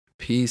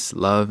Peace,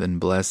 love, and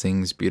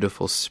blessings,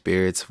 beautiful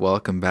spirits.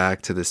 Welcome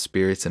back to the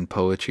Spirits and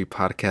Poetry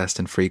podcast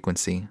and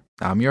frequency.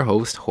 I'm your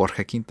host,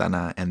 Jorge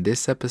Quintana, and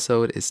this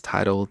episode is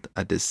titled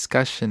A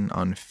Discussion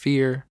on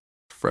Fear,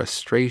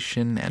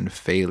 Frustration, and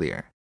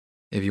Failure.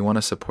 If you want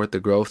to support the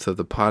growth of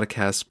the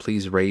podcast,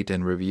 please rate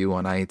and review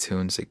on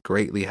iTunes. It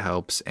greatly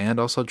helps. And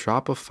also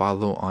drop a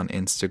follow on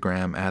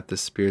Instagram at the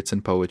Spirits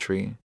and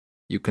Poetry.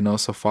 You can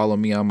also follow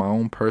me on my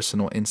own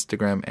personal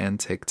Instagram and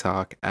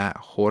TikTok at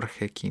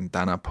Jorge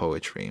Quintana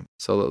Poetry.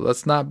 So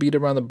let's not beat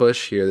around the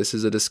bush here. This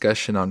is a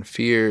discussion on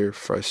fear,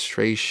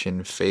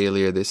 frustration,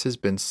 failure. This has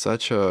been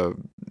such a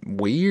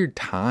weird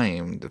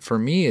time. For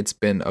me, it's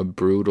been a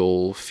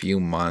brutal few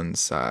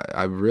months.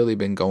 I've really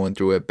been going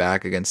through it,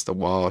 back against the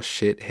wall,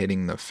 shit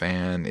hitting the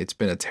fan. It's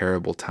been a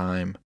terrible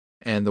time.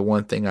 And the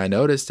one thing I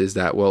noticed is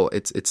that,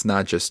 it's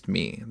not just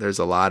me. There's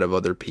a lot of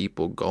other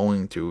people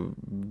going through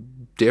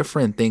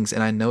different things.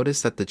 And I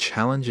noticed that the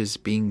challenges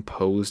being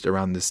posed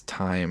around this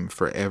time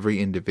for every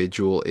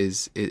individual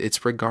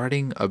it's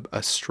regarding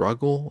a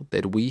struggle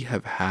that we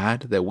have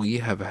had, that we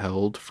have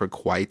held for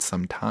quite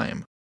some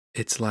time.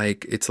 It's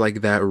like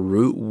that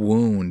root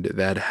wound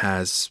that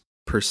has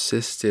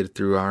persisted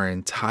through our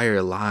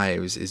entire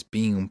lives is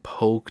being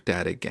poked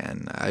at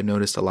again. I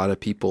noticed a lot of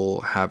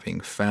people having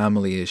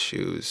family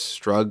issues,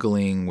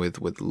 struggling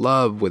with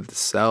love, with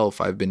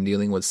self. I've been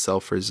dealing with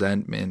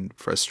self-resentment,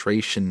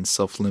 frustration,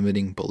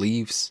 self-limiting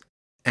beliefs.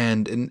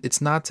 And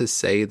it's not to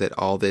say that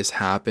all this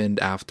happened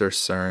after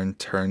CERN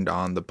turned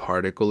on the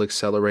particle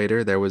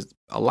accelerator. There was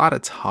a lot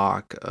of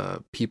talk,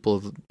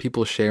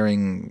 people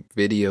sharing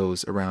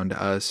videos around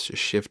us,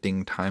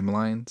 shifting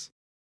timelines.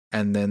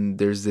 And then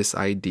there's this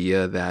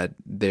idea that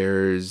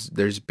there's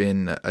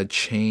been a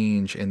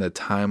change in the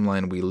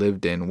timeline we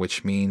lived in,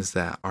 which means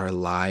that our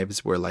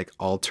lives were like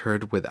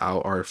altered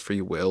without our free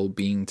will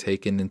being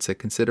taken into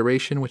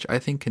consideration, which I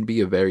think can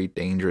be a very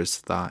dangerous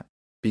thought,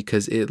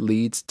 because it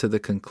leads to the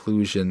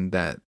conclusion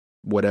that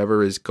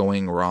whatever is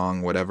going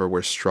wrong, whatever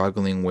we're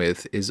struggling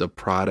with, is a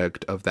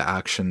product of the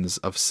actions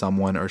of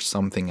someone or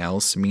something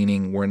else,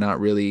 meaning we're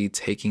not really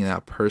taking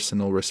that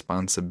personal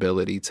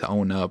responsibility to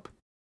own up,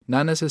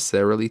 not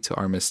necessarily to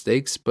our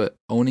mistakes, but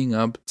owning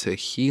up to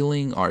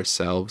healing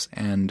ourselves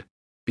and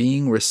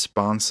being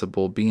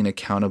responsible, being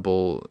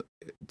accountable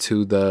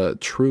to the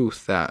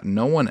truth that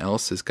no one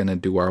else is going to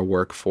do our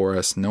work for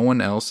us. No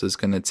one else is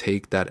going to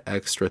take that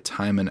extra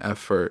time and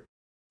effort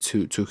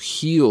to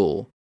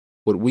heal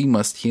what we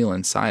must heal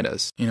inside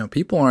us.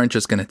 People aren't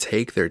just going to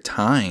take their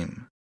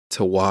time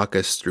to walk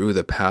us through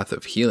the path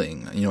of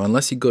healing,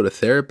 unless you go to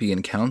therapy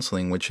and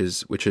counseling, which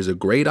is a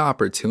great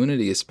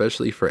opportunity,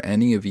 especially for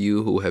any of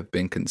you who have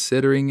been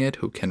considering it,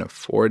 who can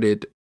afford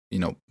it.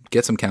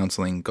 Get some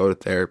counseling, go to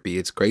therapy.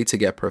 It's great to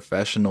get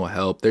professional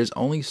help. There's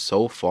only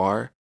so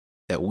far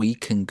that we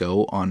can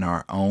go on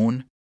our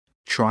own,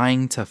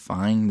 trying to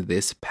find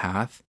this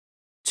path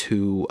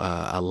to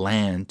a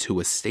land,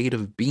 to a state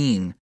of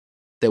being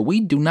that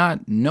we do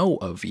not know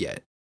of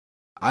yet.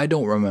 I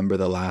don't remember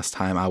the last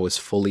time I was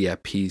fully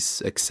at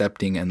peace,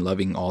 accepting and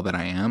loving all that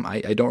I am. I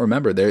don't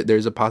remember.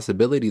 There's a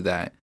possibility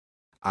that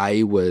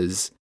I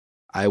was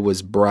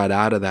brought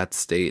out of that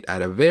state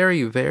at a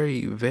very,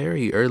 very,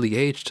 very early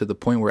age, to the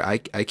point where I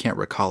can't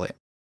recall it.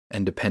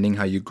 And depending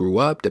how you grew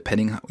up,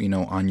 depending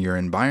on your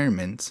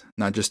environment,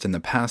 not just in the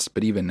past,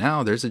 but even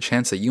now, there's a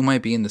chance that you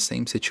might be in the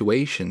same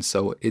situation.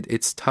 So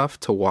it's tough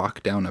to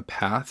walk down a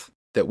path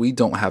that we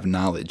don't have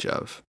knowledge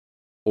of,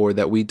 or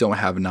that we don't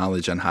have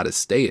knowledge on how to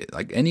stay it.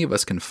 Like, any of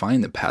us can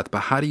find the path,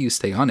 but how do you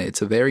stay on it?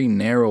 It's a very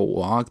narrow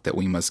walk that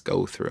we must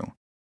go through,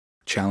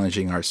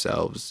 challenging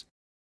ourselves,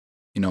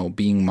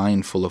 being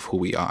mindful of who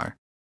we are,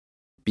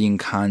 being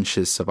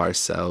conscious of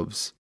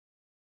ourselves,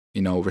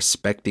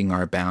 respecting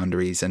our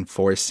boundaries,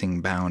 enforcing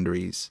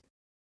boundaries,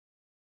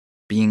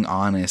 being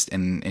honest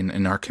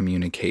in our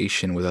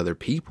communication with other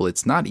people.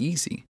 It's not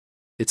easy.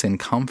 It's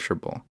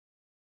uncomfortable.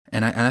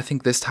 And I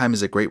think this time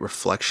is a great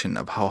reflection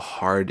of how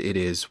hard it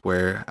is,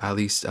 where at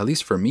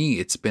least for me,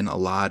 it's been a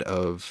lot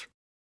of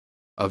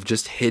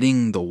just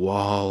hitting the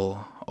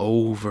wall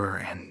over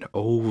and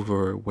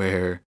over,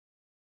 where,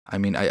 I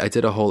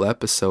did a whole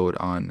episode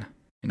on,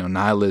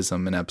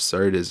 nihilism and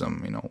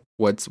absurdism.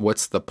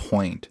 What's the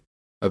point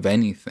of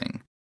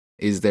anything?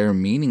 Is there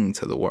meaning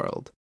to the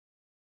world?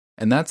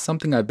 And that's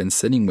something I've been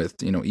sitting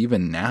with,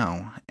 even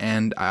now.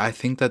 And I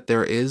think that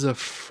there is a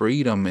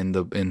freedom in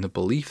the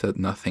belief that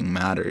nothing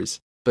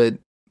matters. But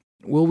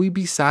will we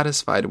be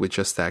satisfied with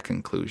just that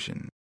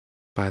conclusion?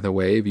 By the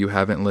way, if you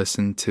haven't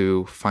listened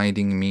to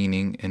Finding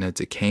Meaning in a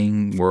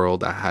Decaying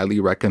World, I highly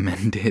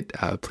recommend it.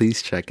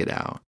 Please check it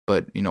out.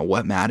 But,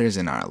 what matters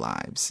in our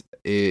lives?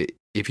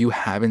 If you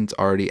haven't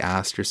already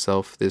asked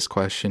yourself this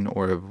question,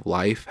 or if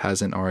life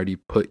hasn't already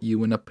put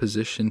you in a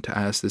position to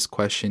ask this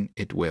question,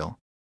 it will.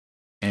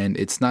 And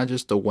it's not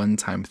just a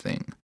one-time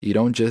thing. You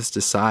don't just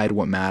decide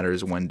what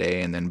matters one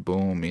day and then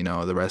boom,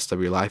 the rest of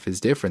your life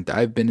is different.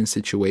 I've been in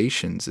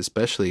situations,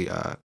 especially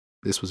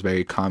this was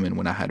very common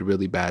when I had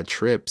really bad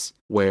trips,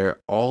 where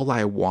all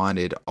I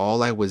wanted,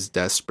 all I was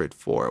desperate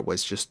for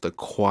was just the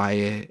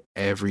quiet,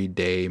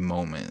 everyday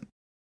moment.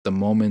 The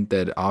moment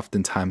that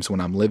oftentimes when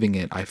I'm living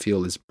it, I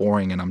feel is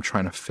boring and I'm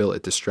trying to fill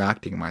it,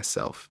 distracting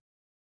myself.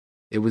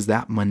 It was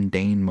that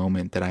mundane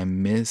moment that I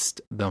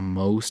missed the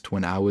most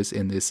when I was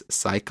in this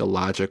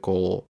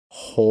psychological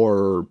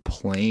horror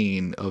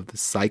plane of the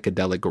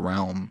psychedelic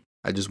realm.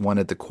 I just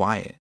wanted the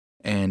quiet.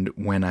 And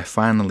when I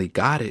finally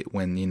got it,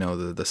 when,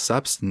 the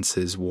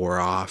substances wore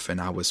off and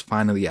I was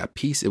finally at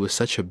peace, it was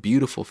such a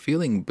beautiful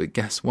feeling. But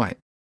guess what?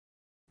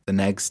 The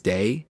next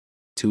day,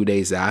 2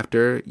 days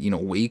after,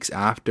 weeks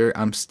after,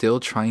 I'm still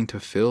trying to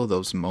fill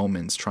those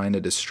moments, trying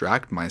to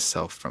distract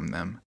myself from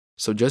them.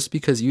 So just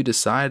because you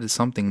decide that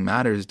something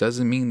matters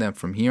doesn't mean that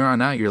from here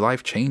on out your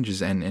life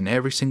changes and in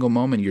every single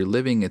moment you're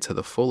living it to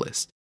the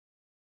fullest.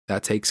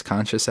 That takes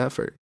conscious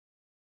effort.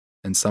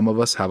 And some of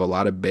us have a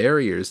lot of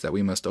barriers that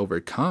we must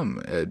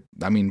overcome.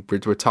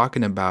 We're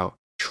talking about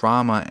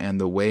trauma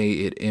and the way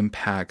it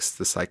impacts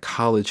the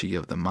psychology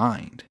of the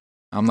mind.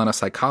 I'm not a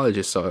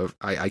psychologist, so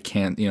I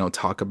can't,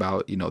 talk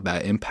about,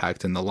 that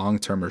impact in the long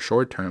term or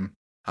short term.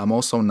 I'm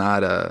also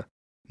not a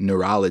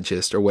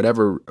neurologist or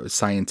whatever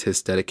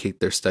scientists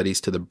dedicate their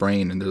studies to the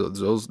brain. And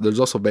there's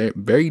also very,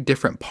 very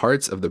different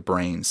parts of the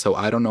brain. So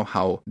I don't know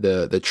how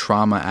the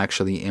trauma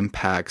actually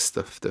impacts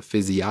the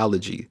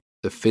physiology,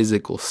 the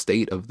physical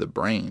state of the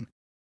brain.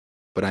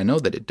 But I know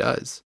that it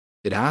does.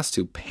 It has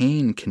to.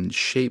 Pain can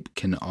shape,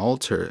 can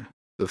alter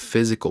the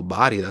physical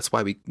body. That's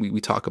why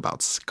we talk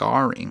about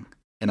scarring.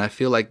 And I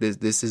feel like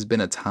this has been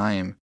a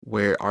time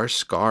where our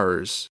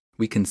scars,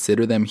 we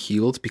consider them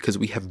healed because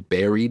we have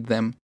buried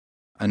them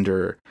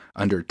under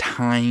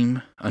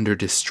time, under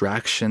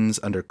distractions,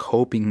 under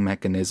coping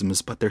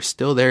mechanisms, but they're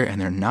still there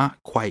and they're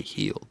not quite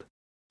healed.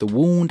 The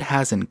wound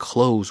hasn't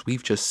closed.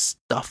 We've just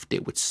stuffed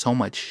it with so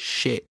much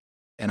shit.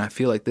 And I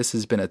feel like this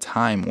has been a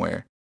time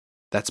where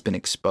that's been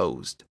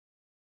exposed.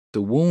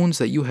 The wounds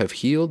that you have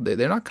healed,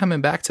 they're not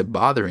coming back to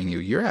bothering you.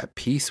 You're at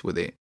peace with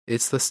it.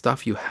 It's the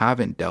stuff you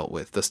haven't dealt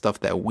with, the stuff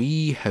that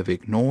we have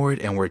ignored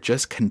and we're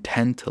just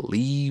content to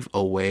leave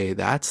away.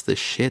 That's the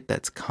shit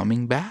that's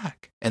coming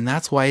back. And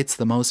that's why it's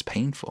the most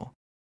painful.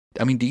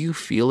 Do you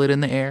feel it in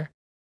the air?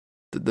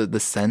 The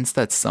sense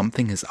that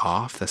something is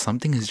off, that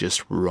something is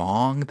just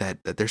wrong,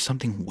 that there's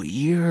something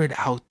weird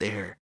out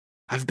there.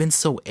 I've been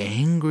so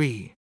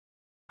angry.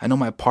 I know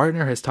my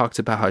partner has talked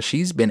about how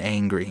she's been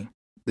angry.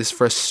 This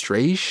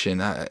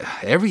frustration,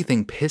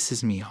 everything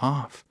pisses me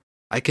off.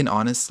 I can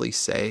honestly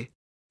say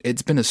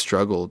it's been a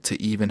struggle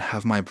to even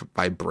have my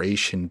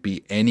vibration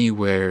be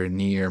anywhere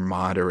near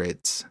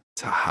moderate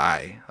to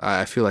high.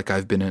 I feel like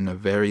I've been in a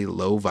very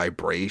low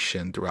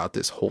vibration throughout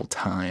this whole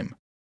time.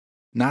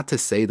 Not to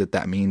say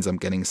that means I'm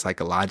getting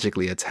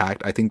psychologically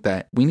attacked. I think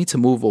that we need to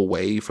move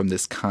away from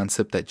this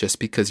concept that just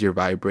because you're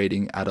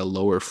vibrating at a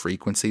lower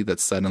frequency that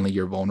suddenly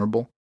you're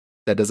vulnerable.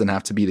 That doesn't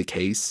have to be the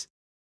case.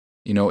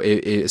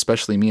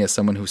 Especially me as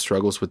someone who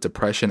struggles with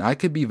depression, I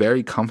could be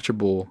very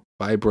comfortable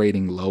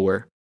vibrating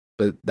lower.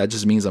 But that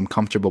just means I'm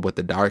comfortable with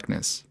the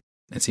darkness.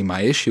 And see,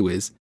 my issue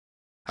is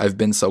I've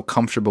been so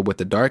comfortable with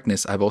the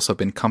darkness, I've also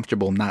been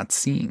comfortable not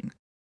seeing,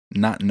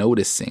 not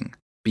noticing,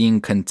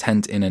 being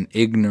content in an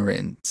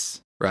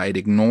ignorance, right?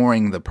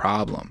 Ignoring the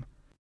problem.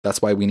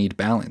 That's why we need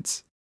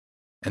balance.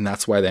 And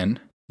that's why then,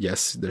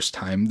 yes, there's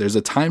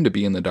a time to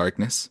be in the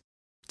darkness,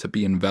 to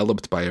be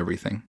enveloped by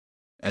everything.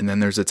 And then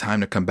there's a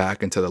time to come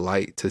back into the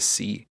light to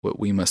see what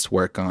we must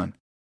work on.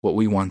 What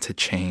we want to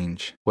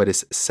change, what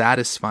is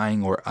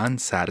satisfying or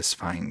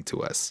unsatisfying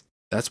to us.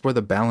 That's where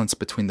the balance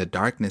between the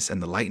darkness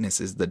and the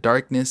lightness is. The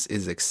darkness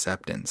is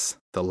acceptance.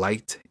 The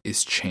light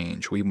is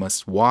change. We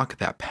must walk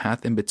that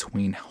path in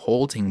between,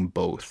 holding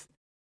both.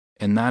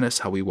 And that is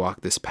how we walk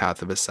this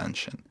path of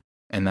ascension.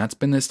 And that's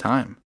been this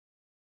time.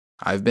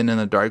 I've been in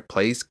a dark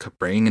place,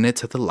 bringing it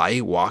to the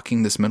light,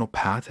 walking this middle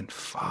path, and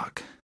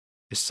fuck.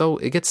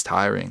 It gets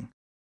tiring.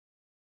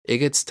 It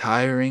gets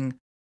tiring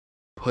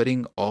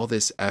putting all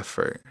this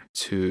effort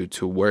to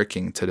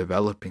working, to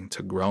developing,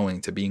 to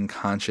growing, to being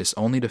conscious,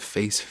 only to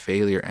face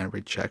failure and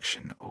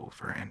rejection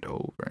over and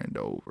over and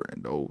over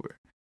and over.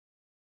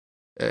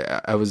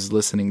 I was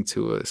listening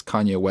to a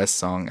Kanye West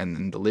song,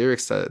 and the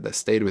lyrics that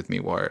stayed with me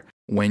were,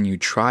 when you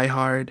try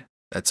hard,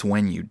 that's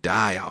when you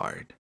die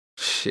hard.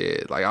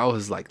 Shit, I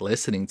was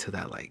listening to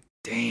that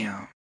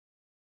damn.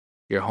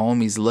 Your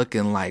homies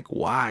looking like,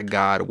 why,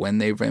 God, when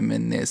they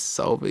reminisce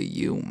over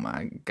you,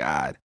 my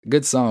God.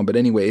 Good song, but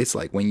anyway, it's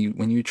when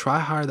you try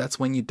hard, that's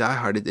when you die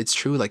hard. It's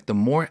true, the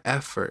more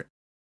effort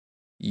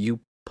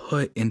you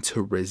put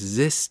into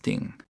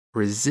resistance,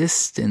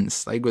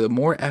 the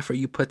more effort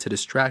you put to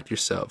distract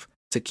yourself,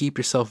 to keep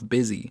yourself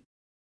busy,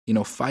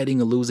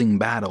 fighting a losing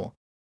battle,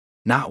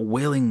 not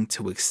willing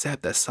to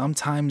accept that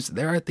sometimes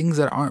there are things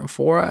that aren't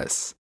for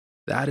us.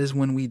 That is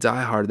when we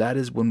die hard. That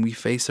is when we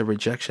face a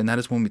rejection. That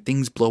is when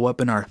things blow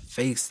up in our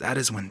face. That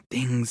is when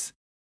things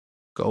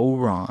go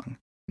wrong.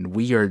 And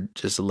we are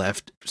just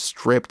left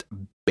stripped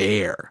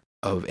bare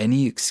of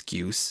any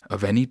excuse,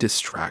 of any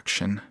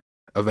distraction,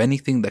 of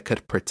anything that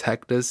could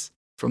protect us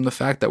from the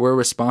fact that we're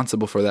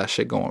responsible for that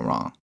shit going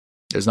wrong.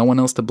 There's no one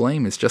else to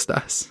blame. It's just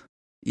us.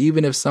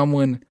 Even if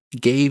someone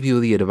gave you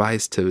the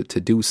advice to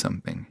do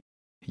something,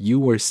 You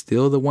were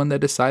still the one that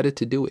decided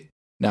to do it.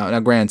 Now,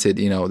 granted,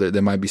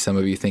 there might be some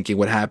of you thinking,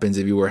 what happens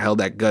if you were held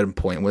at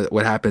gunpoint?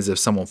 What happens if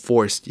someone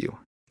forced you?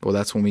 Well,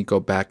 that's when we go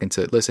back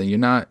into, listen, you're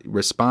not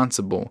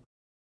responsible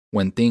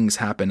when things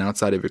happen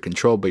outside of your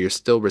control, but you're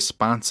still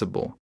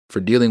responsible for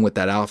dealing with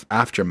that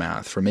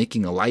aftermath, for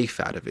making a life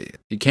out of it.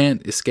 You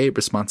can't escape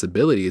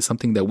responsibility. It's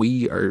something that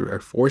we are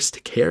forced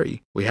to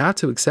carry. We have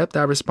to accept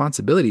that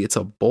responsibility. It's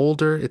a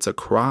boulder, it's a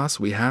cross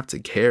we have to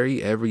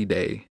carry every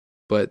day.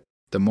 But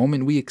the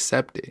moment we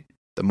accept it,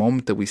 the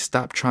moment that we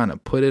stop trying to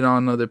put it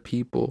on other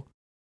people,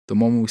 the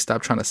moment we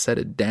stop trying to set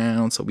it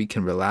down so we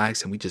can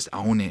relax and we just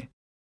own it,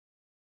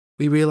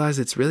 we realize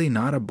it's really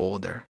not a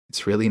boulder.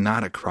 It's really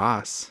not a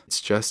cross.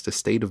 It's just a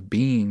state of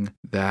being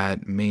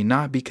that may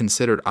not be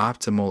considered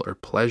optimal or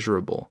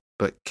pleasurable,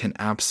 but can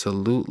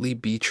absolutely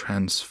be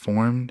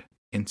transformed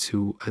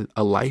into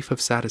a life of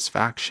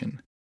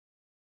satisfaction.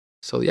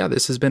 So yeah,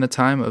 this has been a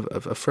time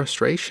of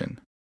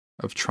frustration,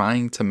 of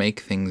trying to make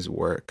things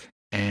work.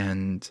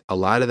 And a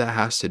lot of that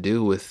has to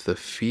do with the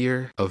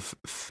fear of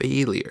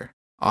failure.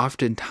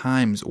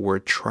 Oftentimes we're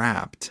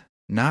trapped,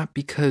 not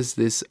because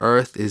this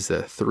earth is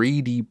a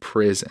 3D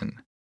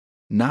prison,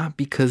 not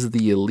because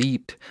the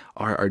elite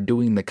are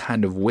doing the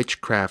kind of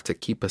witchcraft to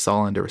keep us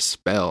all under a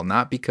spell,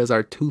 not because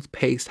our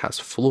toothpaste has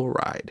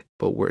fluoride,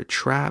 but we're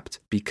trapped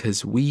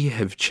because we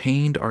have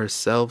chained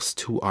ourselves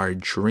to our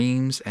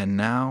dreams and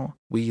now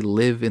we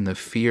live in the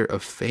fear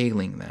of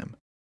failing them.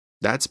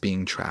 That's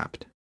being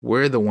trapped.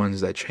 We're the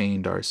ones that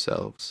chained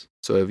ourselves.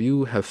 So if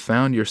you have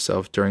found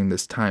yourself during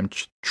this time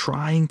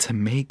trying to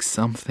make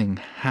something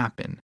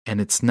happen and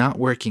it's not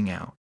working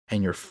out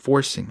and you're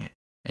forcing it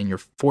and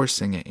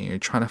you're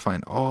trying to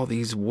find all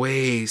these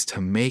ways to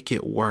make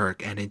it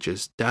work and it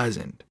just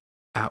doesn't,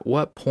 at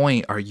what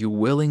point are you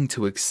willing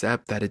to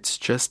accept that it's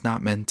just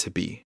not meant to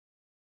be?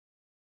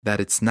 That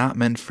it's not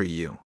meant for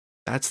you?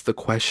 That's the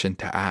question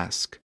to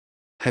ask.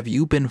 Have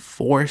you been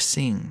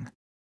forcing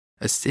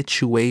a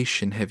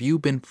situation? Have you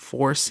been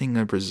forcing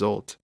a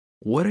result?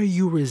 What are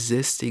you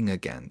resisting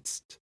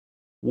against?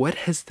 What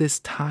has this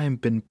time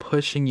been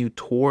pushing you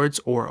towards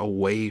or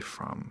away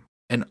from?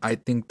 And I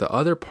think the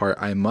other part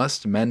I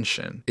must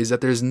mention is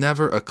that there's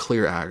never a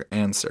clear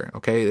answer,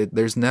 okay?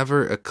 There's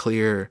never a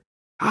clear,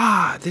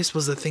 this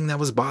was the thing that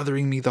was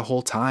bothering me the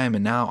whole time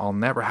and now I'll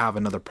never have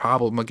another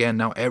problem again.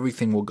 Now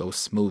everything will go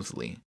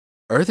smoothly.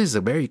 Earth is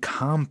a very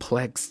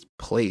complex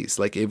place.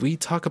 Like if we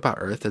talk about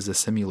Earth as a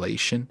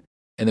simulation,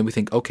 and then we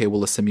think, okay,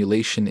 well, a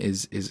simulation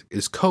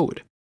is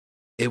code.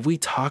 If we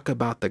talk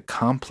about the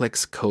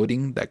complex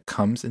coding that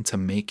comes into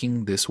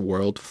making this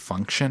world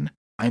function,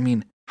 I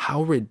mean,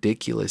 how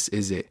ridiculous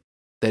is it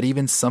that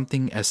even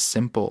something as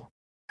simple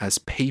as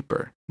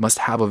paper must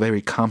have a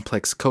very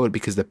complex code,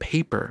 because the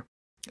paper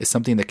is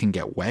something that can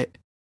get wet,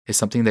 is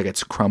something that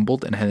gets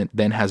crumbled and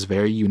then has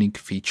very unique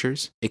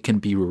features. It can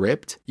be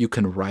ripped. You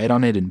can write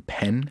on it in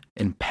pen,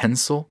 in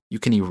pencil. You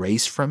can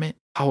erase from it.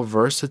 How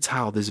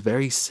versatile this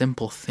very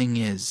simple thing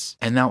is.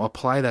 And now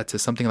apply that to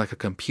something like a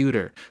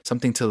computer,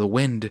 something to the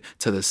wind,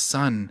 to the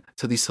sun,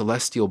 to these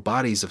celestial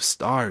bodies of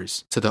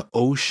stars, to the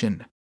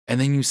ocean. And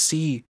then you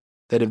see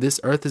that if this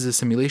earth is a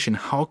simulation,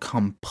 how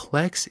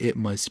complex it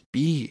must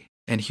be.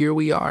 And here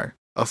we are,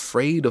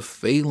 afraid of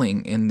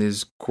failing in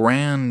this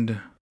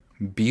grand,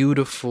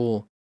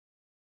 beautiful,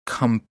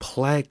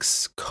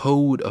 complex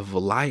code of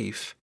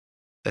life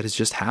that is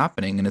just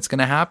happening. And it's going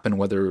to happen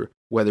whether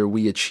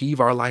we achieve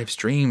our life's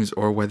dreams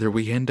or whether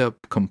we end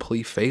up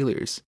complete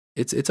failures.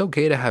 It's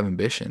okay to have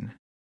ambition.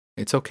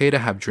 It's okay to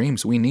have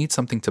dreams. We need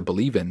something to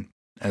believe in.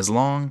 As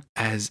long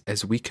as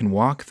we can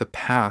walk the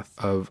path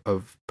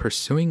of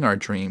pursuing our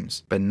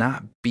dreams, but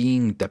not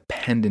being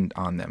dependent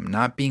on them,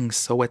 not being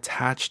so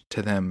attached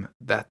to them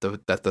that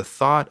the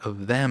thought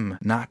of them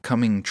not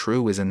coming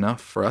true is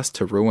enough for us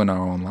to ruin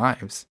our own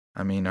lives.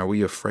 I mean, are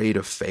we afraid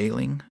of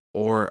failing?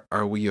 Or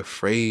are we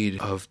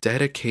afraid of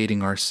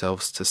dedicating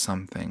ourselves to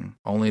something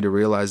only to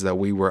realize that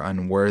we were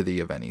unworthy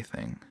of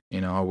anything?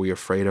 Are we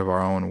afraid of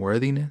our own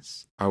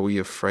worthiness? Are we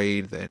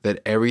afraid that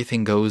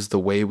everything goes the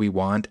way we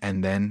want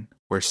and then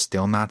we're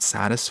still not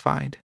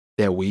satisfied?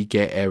 That we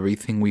get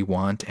everything we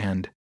want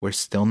and we're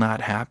still not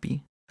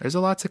happy? There's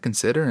a lot to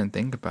consider and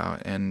think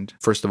about. And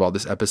first of all,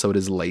 this episode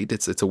is late.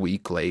 It's a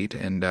week late.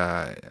 And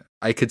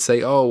I could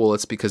say, oh, well,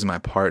 it's because my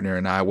partner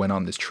and I went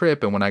on this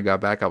trip. And when I got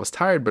back, I was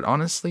tired. But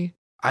honestly,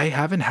 I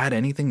haven't had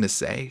anything to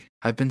say.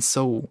 I've been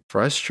so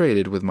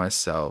frustrated with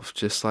myself,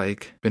 just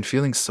like been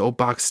feeling so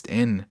boxed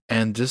in.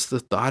 And just the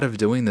thought of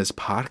doing this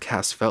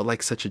podcast felt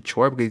like such a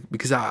chore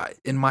because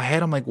in my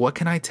head, I'm like, what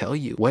can I tell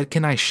you? What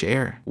can I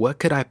share? What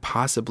could I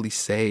possibly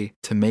say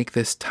to make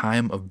this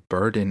time of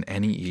burden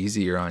any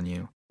easier on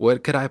you?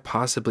 What could I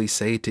possibly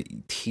say to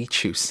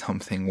teach you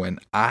something when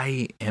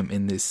I am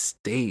in this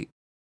state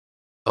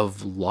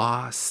of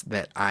loss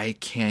that I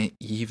can't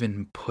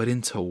even put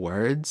into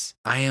words?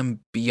 I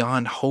am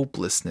beyond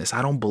hopelessness.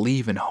 I don't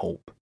believe in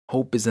hope.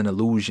 Hope is an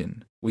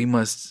illusion. We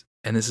must,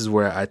 and this is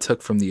where I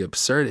took from the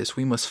absurdist,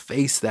 we must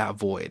face that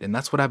void. And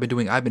that's what I've been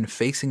doing. I've been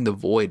facing the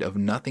void of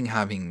nothing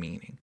having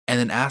meaning. And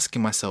then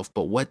asking myself,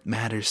 but what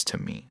matters to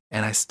me?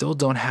 And I still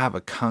don't have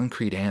a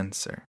concrete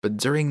answer. But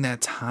during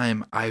that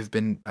time, I've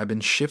been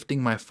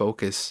shifting my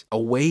focus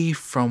away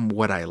from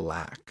what I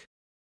lack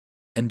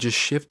and just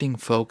shifting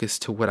focus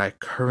to what I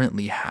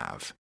currently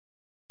have.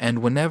 And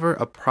whenever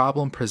a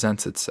problem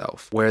presents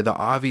itself where the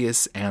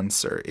obvious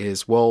answer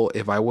is, well,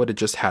 if I would have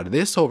just had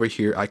this over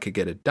here, I could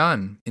get it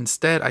done.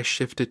 Instead, I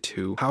shifted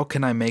to how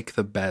can I make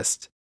the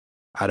best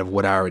out of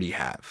what I already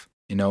have?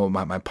 You know,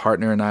 my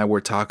partner and I were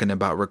talking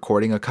about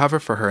recording a cover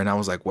for her. And I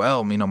was like,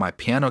 well, you know, my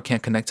piano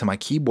can't connect to my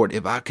keyboard.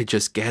 If I could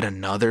just get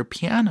another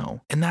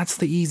piano. And that's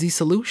the easy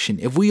solution.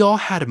 If we all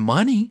had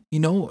money, you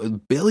know,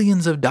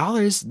 billions of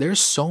dollars, there's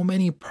so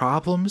many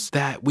problems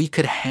that we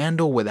could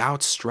handle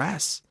without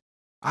stress.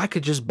 I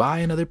could just buy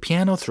another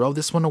piano, throw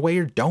this one away,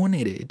 or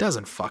donate it. It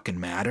doesn't fucking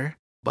matter.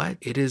 But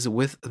it is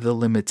with the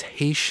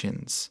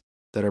limitations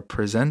that are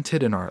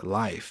presented in our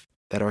life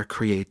that our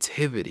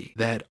creativity,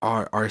 that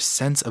our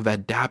sense of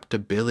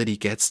adaptability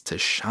gets to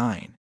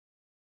shine.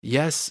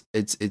 Yes,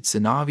 it's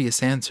an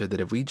obvious answer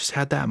that if we just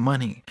had that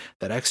money,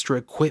 that extra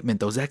equipment,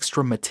 those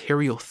extra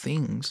material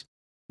things,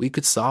 we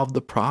could solve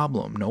the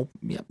problem. Nope,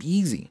 yep,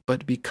 easy.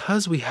 But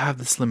because we have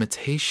this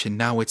limitation,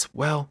 now it's,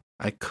 well,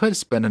 I could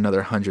spend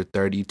another $130,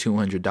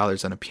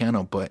 $200 on a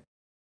piano, but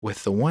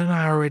with the one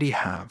I already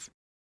have,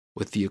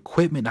 with the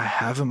equipment I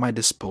have at my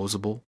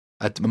disposal,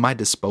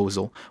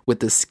 with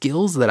the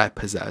skills that I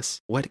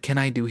possess, what can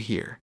I do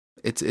here?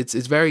 It's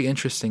very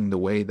interesting the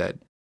way that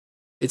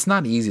it's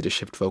not easy to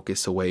shift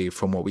focus away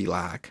from what we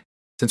lack.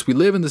 Since we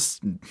live in this,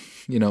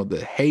 you know,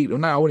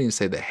 I wouldn't even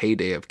say the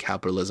heyday of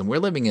capitalism. We're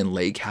living in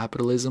late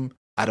capitalism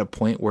at a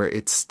point where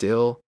it's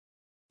still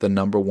the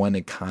number one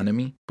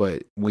economy,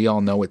 but we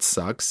all know it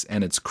sucks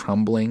and it's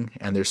crumbling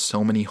and there's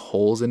so many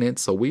holes in it.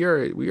 So we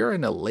are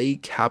in a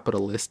late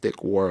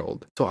capitalistic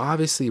world. So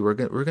obviously we're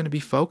going to be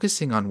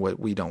focusing on what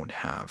we don't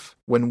have.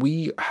 When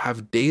we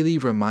have daily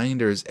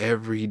reminders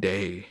every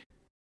day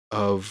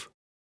of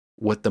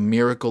what the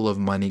miracle of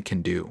money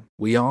can do.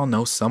 We all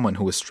know someone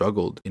who has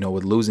struggled, you know,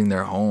 with losing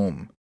their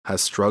home,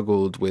 has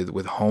struggled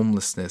with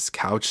homelessness,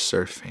 couch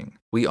surfing.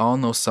 We all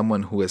know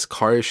someone who has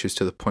car issues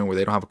to the point where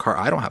they don't have a car.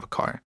 I don't have a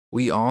car.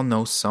 We all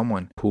know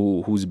someone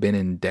who's been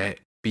in debt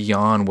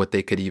beyond what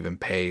they could even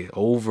pay,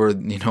 over,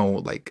 you know,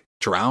 like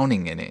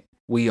drowning in it.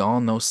 We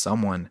all know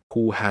someone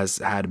who has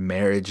had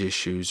marriage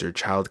issues or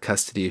child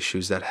custody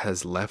issues that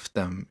has left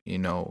them, you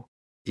know,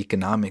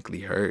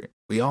 economically hurt.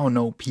 We all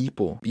know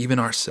people, even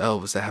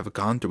ourselves, that have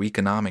gone through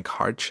economic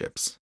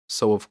hardships.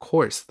 So of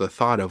course, the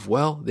thought of,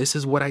 well, this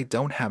is what I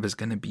don't have is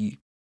going to be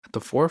at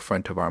the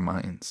forefront of our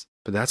minds.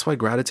 But that's why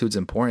gratitude's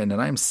important.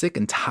 And I'm sick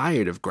and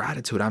tired of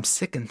gratitude. I'm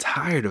sick and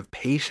tired of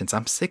patience.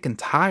 I'm sick and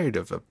tired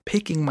of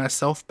picking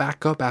myself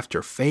back up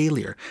after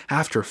failure.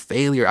 After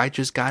failure, I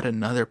just got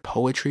another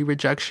poetry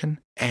rejection.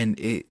 And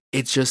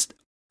it's just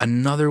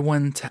another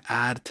one to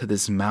add to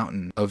this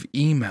mountain of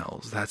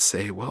emails that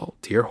say, well,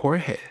 dear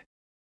Jorge,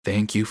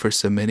 thank you for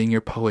submitting your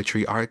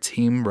poetry. Our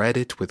team read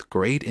it with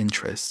great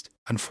interest.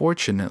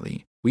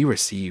 Unfortunately, we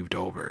received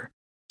over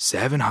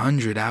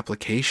 700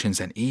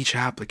 applications and each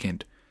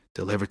applicant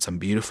delivered some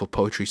beautiful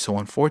poetry. So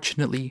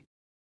unfortunately,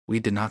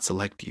 we did not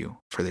select you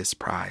for this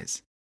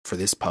prize, for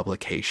this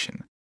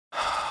publication.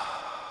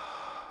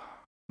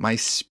 My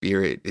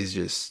spirit is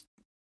just,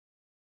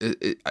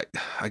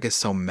 I get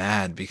so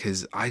mad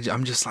because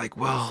I'm just like,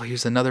 well,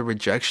 here's another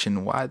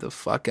rejection. Why the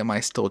fuck am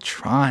I still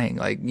trying?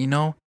 Like, you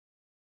know,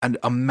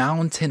 a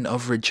mountain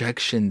of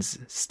rejections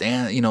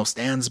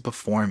stands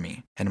before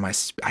me. And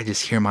I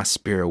just hear my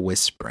spirit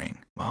whispering,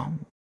 well,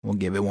 we'll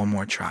give it one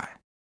more try.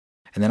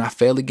 And then I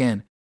fail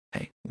again.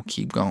 Hey, we'll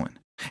keep going.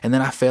 And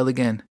then I fail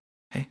again.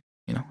 Hey,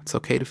 you know, it's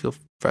okay to feel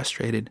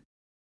frustrated.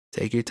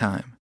 Take your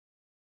time.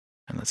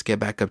 And let's get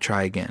back up,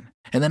 try again.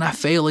 And then I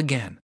fail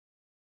again.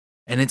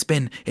 And it's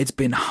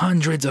been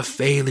hundreds of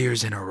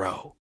failures in a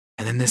row.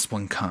 And then this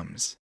one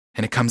comes.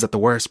 And it comes at the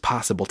worst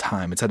possible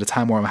time. It's at a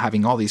time where I'm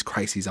having all these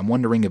crises. I'm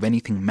wondering if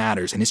anything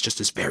matters. And it's just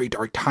this very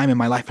dark time in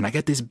my life. And I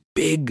get this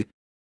big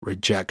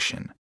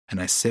rejection. And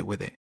I sit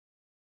with it.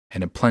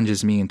 And it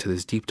plunges me into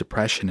this deep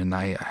depression. And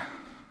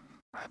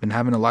I've been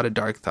having a lot of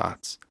dark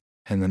thoughts.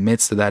 In the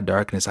midst of that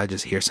darkness, I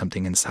just hear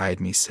something inside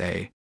me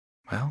say,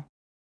 well,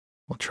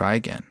 we'll try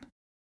again.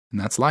 And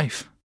that's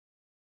life.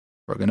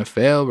 We're going to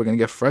fail. We're going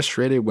to get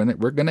frustrated.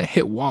 We're going to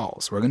hit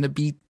walls. We're going to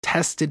be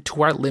tested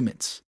to our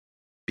limits.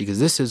 Because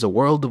this is a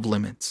world of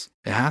limits.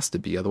 It has to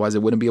be. Otherwise,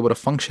 it wouldn't be able to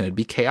function. It'd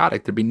be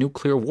chaotic. There'd be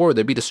nuclear war.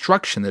 There'd be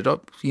destruction.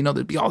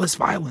 There'd be all this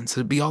violence.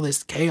 There'd be all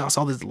this chaos,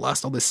 all this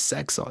lust, all this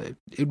sex.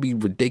 It'd be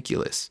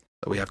ridiculous.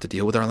 But we have to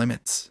deal with our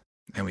limits.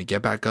 And we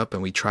get back up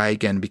and we try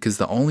again, because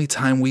the only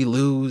time we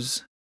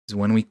lose is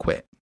when we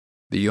quit.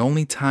 The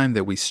only time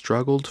that we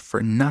struggled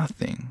for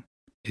nothing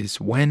is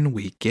when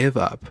we give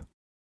up.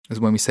 Is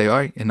when we say, all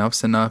right,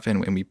 enough's enough, and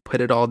when we put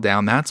it all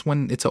down, that's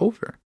when it's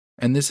over.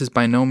 And this is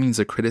by no means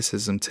a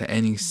criticism to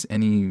any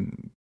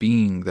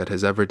being that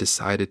has ever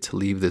decided to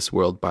leave this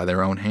world by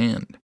their own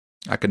hand.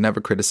 I could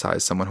never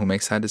criticize someone who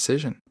makes that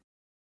decision.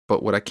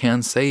 But what I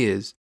can say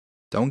is,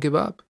 don't give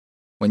up.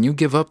 When you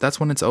give up, that's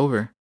when it's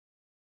over.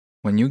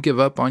 When you give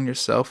up on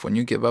yourself, when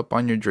you give up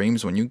on your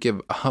dreams, when you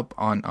give up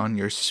on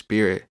your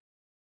spirit,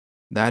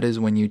 that is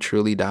when you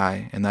truly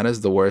die. And that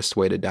is the worst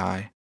way to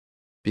die,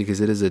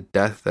 because it is a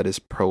death that is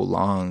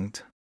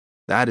prolonged.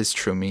 That is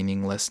true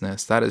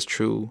meaninglessness. That is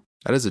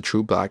a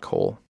true black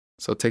hole.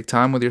 So take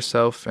time with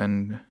yourself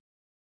and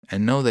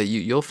know that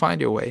you'll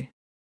find your way.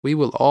 We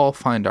will all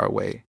find our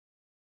way.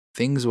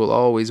 Things will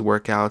always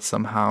work out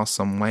somehow,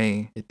 some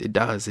way. It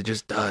does. It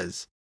just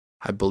does.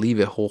 I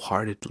believe it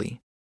wholeheartedly.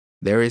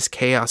 There is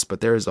chaos,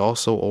 but there is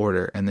also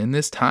order. And in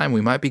this time,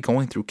 we might be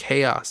going through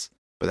chaos,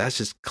 but that's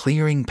just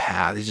clearing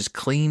paths. It's just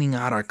cleaning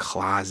out our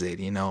closet,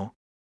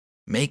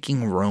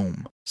 making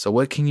room. So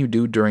what can you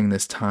do during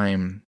this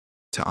time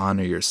to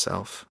honor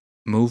yourself?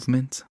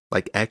 Movement,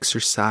 like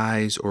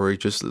exercise, or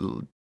just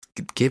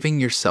giving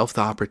yourself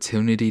the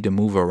opportunity to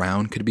move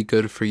around could be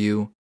good for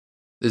you.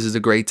 This is a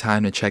great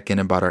time to check in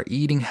about our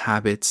eating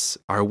habits.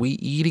 Are we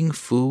eating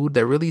food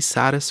that really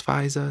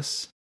satisfies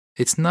us?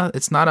 It's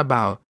not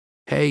about,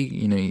 hey,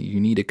 you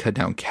need to cut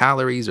down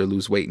calories or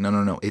lose weight.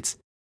 No. It's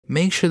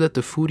make sure that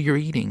the food you're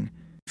eating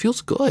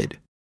feels good.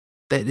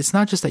 That it's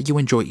not just that you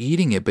enjoy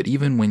eating it, but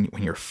even when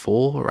you're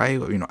full,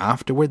 right?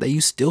 Afterward, that you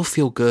still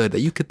feel good,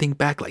 that you could think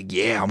back like,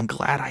 yeah, I'm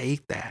glad I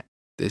ate that.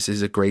 This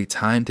is a great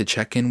time to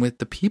check in with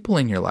the people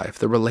in your life,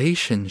 the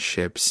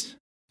relationships.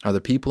 Are the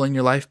people in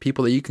your life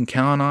people that you can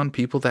count on,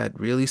 people that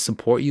really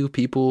support you,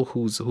 people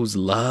whose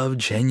love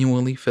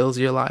genuinely fills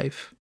your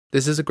life?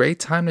 This is a great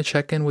time to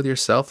check in with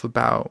yourself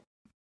about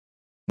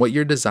what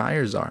your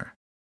desires are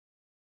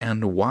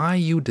and why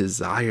you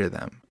desire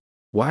them.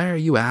 Why are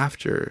you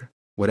after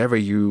whatever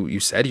you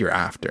said you're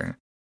after?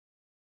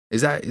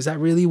 Is that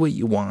really what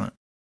you want?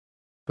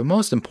 But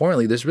most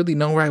importantly, there's really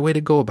no right way to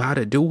go about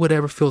it. Do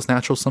whatever feels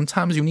natural.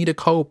 Sometimes you need to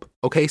cope,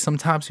 okay?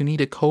 Sometimes you need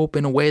to cope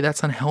in a way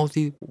that's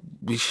unhealthy.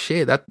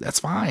 Shit, that's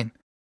fine.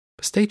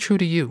 But stay true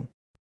to you.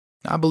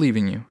 I believe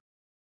in you.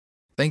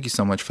 Thank you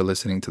so much for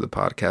listening to the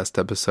podcast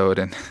episode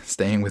and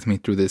staying with me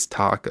through this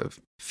talk of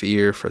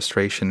fear,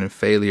 frustration, and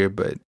failure.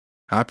 But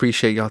I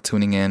appreciate y'all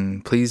tuning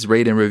in. Please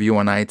rate and review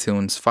on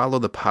iTunes. Follow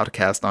the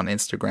podcast on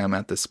Instagram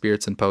at The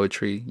Spirits and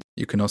Poetry.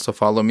 You can also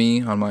follow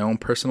me on my own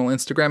personal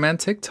Instagram and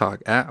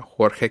TikTok at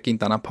Jorge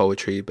Quintana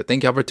Poetry. But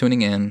thank y'all for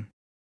tuning in.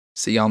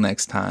 See y'all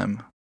next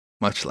time.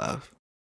 Much love.